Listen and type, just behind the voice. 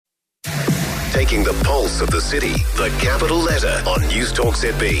Taking the pulse of the city, the capital letter on News Talk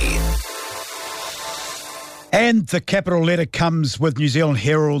ZB. And the capital letter comes with New Zealand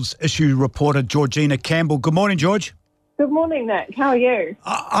Herald's issue reporter Georgina Campbell. Good morning, George. Good morning, Nick. How are you?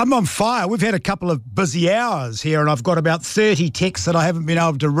 I'm on fire. We've had a couple of busy hours here and I've got about 30 texts that I haven't been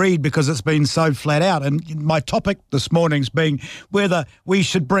able to read because it's been so flat out. And my topic this morning's being whether we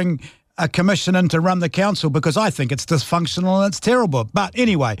should bring a commission in to run the council because I think it's dysfunctional and it's terrible. But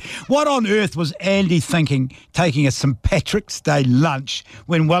anyway, what on earth was Andy thinking taking a St Patrick's Day lunch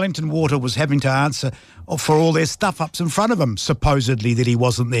when Wellington Water was having to answer for all their stuff-ups in front of him, supposedly that he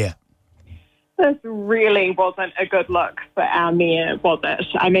wasn't there? This really wasn't a good look for our mayor, was it?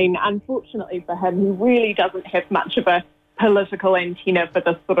 I mean, unfortunately for him, he really doesn't have much of a political antenna for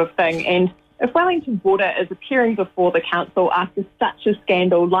this sort of thing. And if Wellington Water is appearing before the council after such a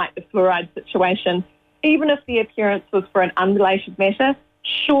scandal like the fluoride situation, even if the appearance was for an unrelated matter,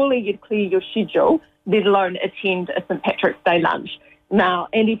 surely you'd clear your schedule, let alone attend a St Patrick's Day lunch. Now,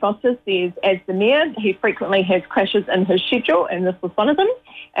 Andy Foster says as the mayor, he frequently has clashes in his schedule, and this was one of them.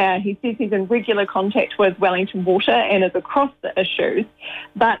 He says he's in regular contact with Wellington Water and is across the issues.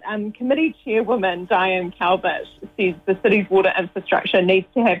 But committee chairwoman Diane Calvert says the city's water infrastructure needs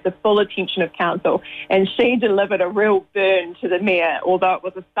to have the full attention of council, and she delivered a real burn to the mayor, although it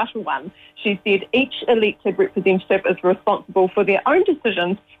was a subtle one. She said each elected representative is responsible for their own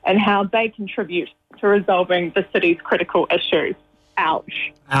decisions and how they contribute to resolving the city's critical issues.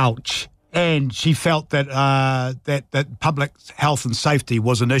 Ouch. Ouch. And she felt that that public health and safety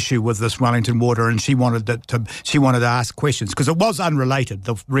was an issue with this Wellington Water, and she wanted to ask questions because it was unrelated.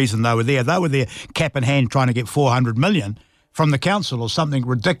 The reason they were there cap in hand, trying to get 400 million from the council or something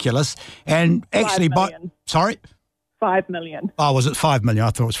ridiculous. And actually, 5 million. Oh, was it 5 million?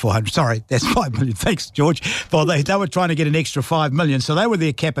 I thought it was 400. Sorry, that's 5 million. Thanks, George. Well, they were trying to get an extra 5 million, so they were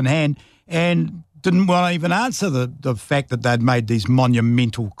there cap in hand and didn't want to even answer the fact that they'd made these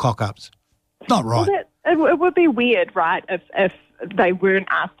monumental cock-ups. It's not right. Well, it would be weird, right, if they weren't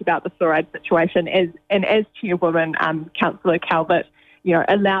asked about the fluoride situation. As chairwoman, Councillor Calvert,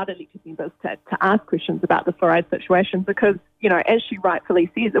 allowed elected members to ask questions about the fluoride situation because, as she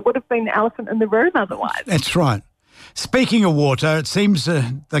rightfully says, it would have been the elephant in the room otherwise. That's right. Speaking of water, it seems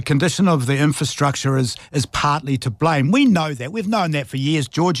the condition of the infrastructure is partly to blame. We know that. We've known that for years,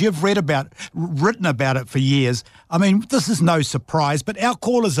 George. You've written about it for years. I mean, this is no surprise, but our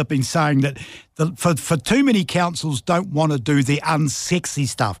callers have been saying that for too many councils don't want to do the unsexy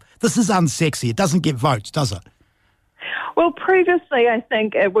stuff. This is unsexy. It doesn't get votes, does it? Well, previously, I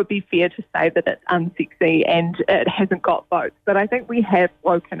think it would be fair to say that it's unsexy and it hasn't got votes. But I think we have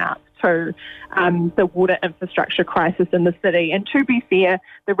woken up to the water infrastructure crisis in the city. And to be fair,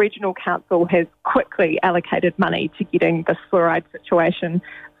 the regional council has quickly allocated money to getting this fluoride situation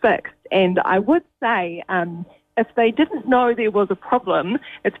fixed. And I would say if they didn't know there was a problem,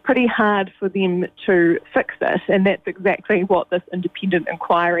 it's pretty hard for them to fix it. And that's exactly what this independent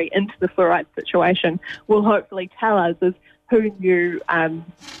inquiry into the fluoride situation will hopefully tell us, is who knew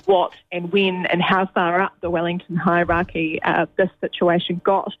what and when and how far up the Wellington hierarchy this situation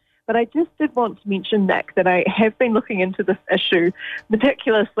got. But I just did want to mention, Nick, that I have been looking into this issue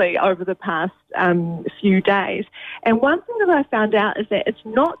meticulously over the past few days. And one thing that I found out is that it's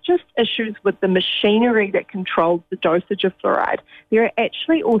not just issues with the machinery that controls the dosage of fluoride. There are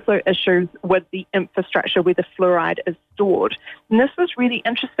actually also issues with the infrastructure where the fluoride is stored. And this was really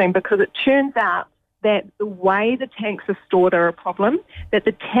interesting because it turns out that the way the tanks are stored are a problem, that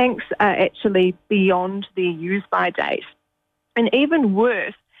the tanks are actually beyond their use-by date. And even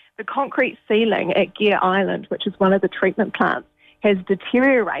worse, the concrete ceiling at Gear Island, which is one of the treatment plants, has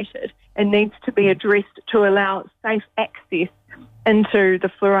deteriorated and needs to be addressed to allow safe access into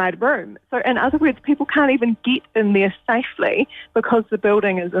the fluoride room. So in other words, people can't even get in there safely because the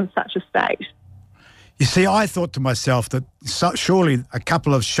building is in such a state. You see, I thought to myself that surely a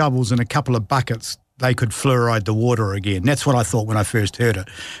couple of shovels and a couple of buckets, they could fluoride the water again. That's what I thought when I first heard it.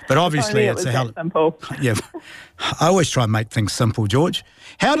 But obviously it's a hell... simple. Yeah, I always try and make things simple, George.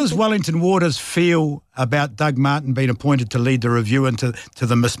 How does Wellington Waters feel about Doug Martin being appointed to lead the review into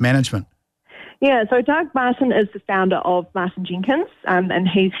the mismanagement? Yeah, so Doug Martin is the founder of Martin Jenkins, and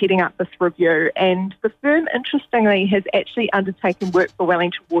he's heading up this review. And the firm, interestingly, has actually undertaken work for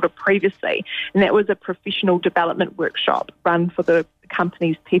Wellington Water previously, and that was a professional development workshop run for the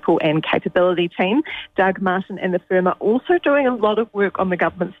company's people and capability team. Doug Martin and the firm are also doing a lot of work on the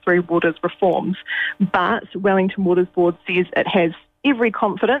government's Three Waters reforms, but Wellington Water's board says it has every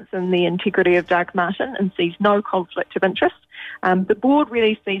confidence in the integrity of Doug Martin and sees no conflict of interest. The board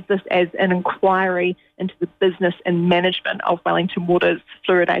really sees this as an inquiry into the business and management of Wellington Water's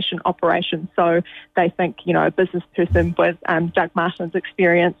fluoridation operation. So they think, a business person with Doug Martin's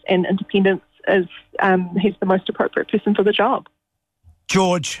experience and independence is he's the most appropriate person for the job.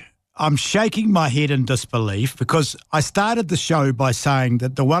 George, I'm shaking my head in disbelief because I started the show by saying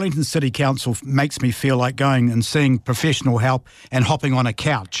that the Wellington City Council makes me feel like going and seeing professional help and hopping on a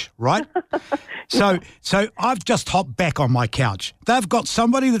couch, right? So I've just hopped back on my couch. They've got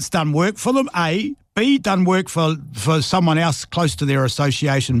somebody that's done work for them, A. B, done work for someone else close to their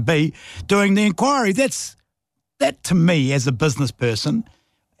association, B, doing the inquiry. That to me, as a business person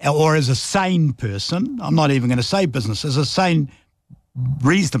or as a sane person, I'm not even going to say business, as a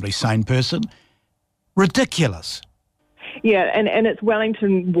reasonably sane person, ridiculous. Yeah, and it's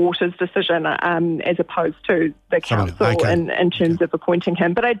Wellington Water's decision as opposed to the council in terms of appointing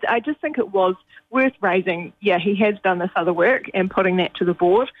him. But I just think it was worth raising. Yeah, he has done this other work and putting that to the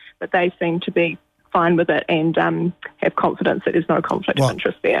board, but they seem to be fine with it and have confidence that there's no conflict of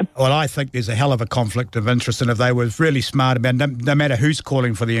interest there. Well, I think there's a hell of a conflict of interest, and if they were really smart about it, no matter who's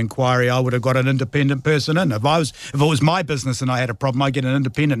calling for the inquiry, I would have got an independent person in. If it was my business and I had a problem, I'd get an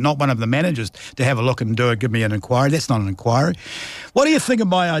independent, not one of the managers, to have a look and give me an inquiry. That's not an inquiry. What do you think of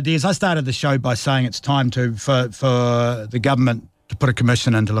my ideas? I started the show by saying it's time for the government to put a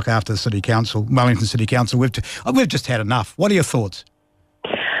commission in to look after the City Council, Wellington City Council. We've just had enough. What are your thoughts?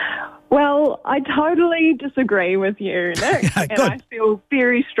 Well, I totally disagree with you, Nick, and I feel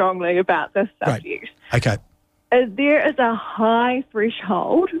very strongly about this subject. Right. Okay. There is a high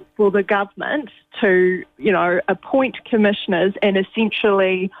threshold for the government to, appoint commissioners and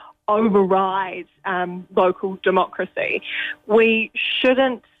essentially override local democracy. We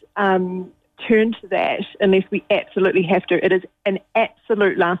shouldn't turn to that unless we absolutely have to. It is an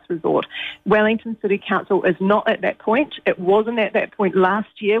absolute last resort. Wellington City Council is not at that point. It wasn't at that point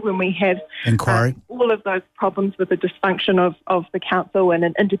last year when we had all of those problems with the dysfunction of the council and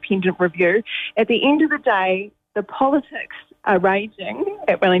an independent review. At the end of the day, the politics are raging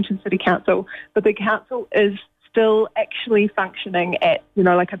at Wellington City Council, but the council is still actually functioning at,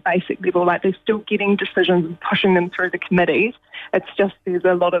 like a basic level, like they're still getting decisions and pushing them through the committees. It's just there's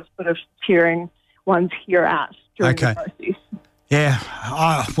a lot of sort of tearing ones here out during the process. Yeah.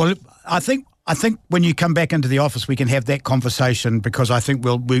 Well, I think when you come back into the office, we can have that conversation because I think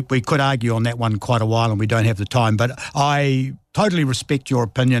we could argue on that one quite a while and we don't have the time. But I totally respect your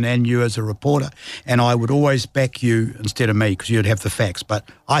opinion and you as a reporter, and I would always back you instead of me because you'd have the facts. But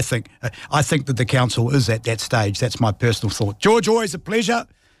I think that the council is at that stage. That's my personal thought. George, always a pleasure.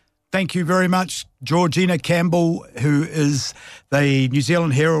 Thank you very much. Georgina Campbell, who is the New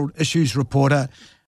Zealand Herald Issues reporter